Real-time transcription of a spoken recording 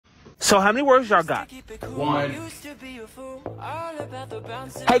So how many words y'all got? 1.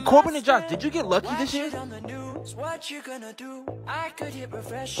 Hey, Corbin and Josh, did you get lucky this year?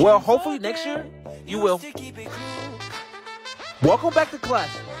 Well, hopefully next year, you will. Welcome back to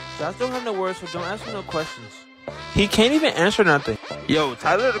class. Josh don't have no words, so don't ask him no questions. He can't even answer nothing. Yo,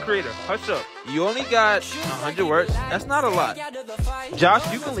 Tyler the Creator, hush up. You only got 100 words. That's not a lot.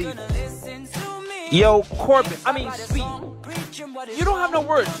 Josh, you can leave. Yo, Corbin, Speed. You don't have no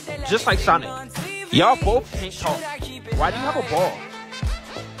words, just like Sonic. Y'all both can't talk. Why do you have a ball?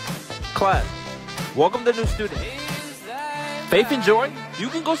 Class, welcome the new student. Faith and Joy, you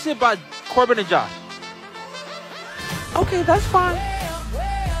can go sit by Corbin and Josh. Okay, that's fine.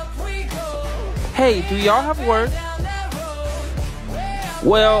 Hey, do y'all have words?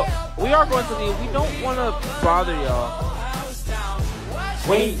 Well, we are going to leave. We don't want to bother y'all.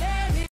 Wait.